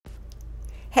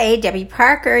Hey, Debbie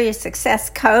Parker, your success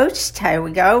coach. Here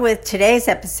we go with today's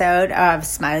episode of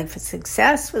Smiling for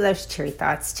Success with those cheery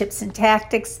thoughts, tips, and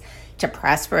tactics to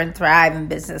prosper and thrive in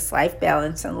business, life,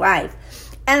 balance, and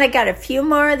life. And I got a few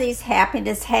more of these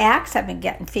happiness hacks. I've been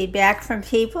getting feedback from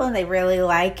people, and they really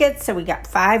like it. So we got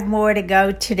 5 more to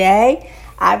go today.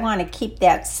 I want to keep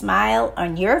that smile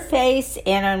on your face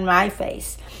and on my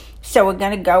face. So we're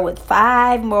going to go with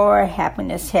 5 more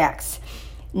happiness hacks.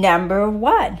 Number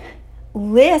 1.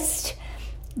 List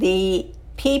the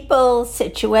people,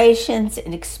 situations,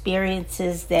 and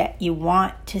experiences that you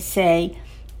want to say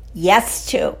yes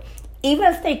to,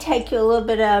 even if they take you a little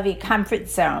bit out of your comfort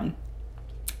zone.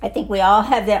 I think we all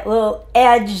have that little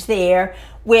edge there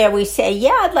where we say,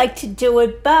 yeah, I'd like to do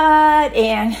it,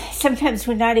 and sometimes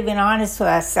we're not even honest with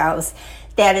ourselves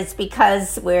that it's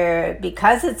because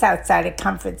it's outside of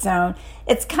comfort zone,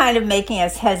 it's kind of making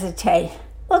us hesitate.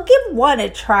 Well, give one a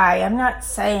try. I'm not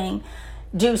saying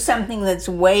do something that's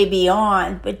way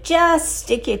beyond, but just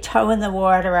stick your toe in the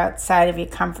water outside of your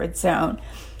comfort zone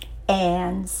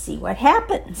and see what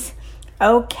happens.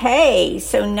 Okay,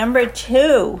 so number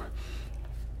 2,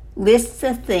 list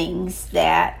the things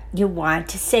that you want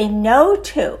to say no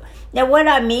to. Now, what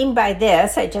I mean by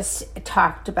this, I just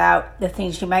talked about the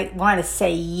things you might want to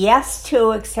say yes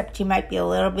to, except you might be a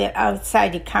little bit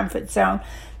outside your comfort zone.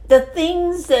 The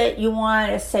things that you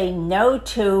want to say no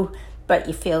to, but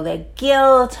you feel that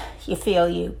guilt, you feel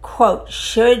you, quote,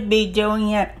 should be doing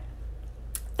it.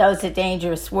 Those are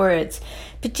dangerous words,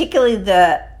 particularly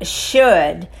the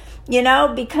should,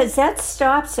 because that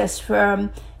stops us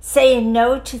from saying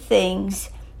no to things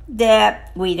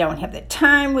that we don't have the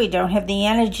time, we don't have the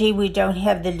energy, we don't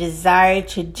have the desire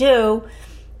to do,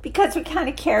 because we kind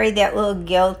of carry that little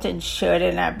guilt and should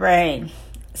in our brain.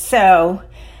 So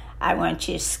I want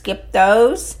you to skip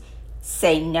those,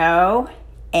 say no,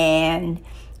 and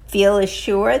feel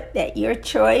assured that your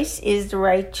choice is the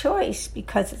right choice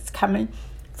because it's coming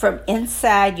from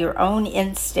inside your own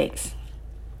instincts.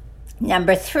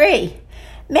 Number 3,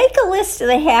 make a list of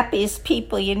the happiest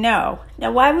people you know.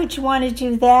 Now, why would you want to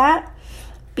do that?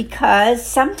 Because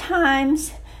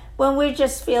sometimes when we're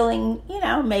just feeling,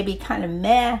 maybe kind of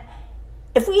meh,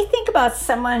 if we think about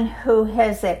someone who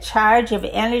has that charge of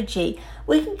energy,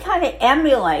 we can kind of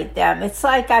emulate them. It's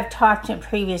like I've talked in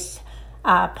previous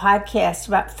podcasts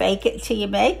about fake it till you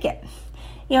make it.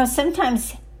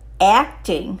 Sometimes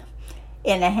acting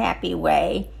in a happy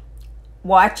way,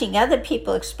 watching other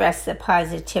people express their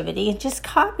positivity and just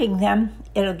copying them,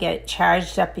 it'll get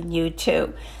charged up in you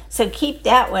too. So keep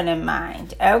that one in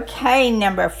mind. Okay,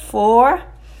 number 4,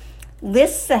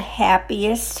 list the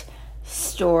happiest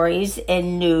stories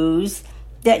and news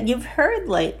that you've heard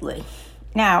lately.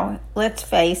 Now, let's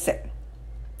face it,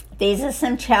 these are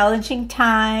some challenging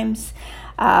times.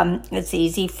 It's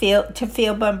easy to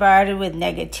feel bombarded with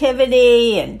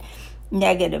negativity and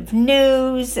negative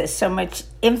news. There's so much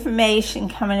information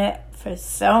coming in for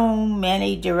so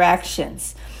many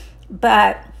directions.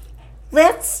 But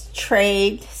let's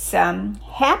trade some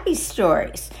happy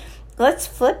stories. Let's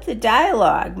flip the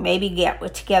dialogue. Maybe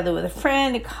get together with a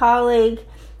friend, a colleague,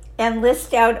 and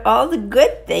list out all the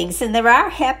good things. And there are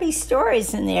happy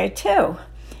stories in there too.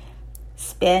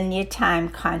 Spend your time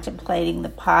contemplating the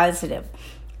positive.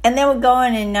 And then we're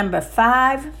going in number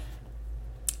 5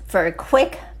 for a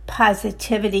quick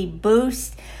positivity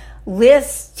boost.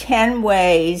 List 10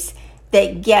 ways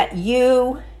that get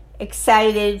you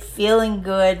excited, feeling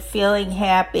good, feeling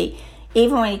happy,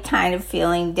 even when you're kind of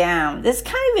feeling down. This is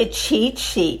kind of a cheat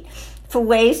sheet for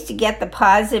ways to get the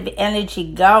positive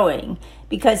energy going,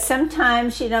 because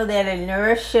sometimes, that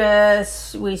inertia,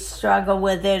 we struggle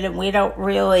with it and we don't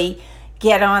really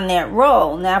get on that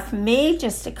roll. Now, for me,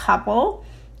 just a couple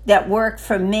that work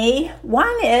for me.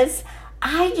 One is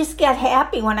I just get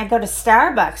happy when I go to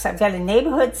Starbucks. I've got a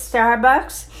neighborhood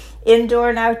Starbucks, indoor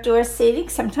and outdoor seating.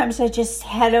 Sometimes I just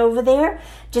head over there,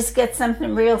 just get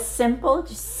something real simple,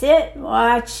 just sit,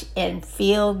 watch, and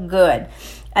feel good.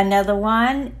 Another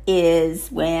one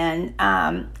is when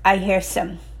I hear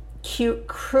some cute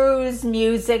cruise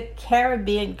music,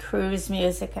 Caribbean cruise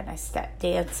music, and I start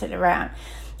dancing around.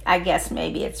 I guess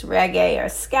maybe it's reggae or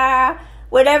ska.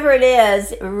 Whatever it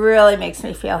is, it really makes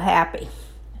me feel happy.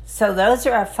 So those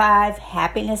are our 5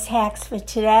 happiness hacks for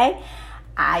today.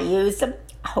 I use them.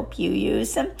 I hope you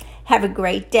use them. Have a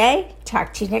great day.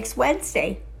 Talk to you next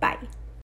Wednesday. Bye.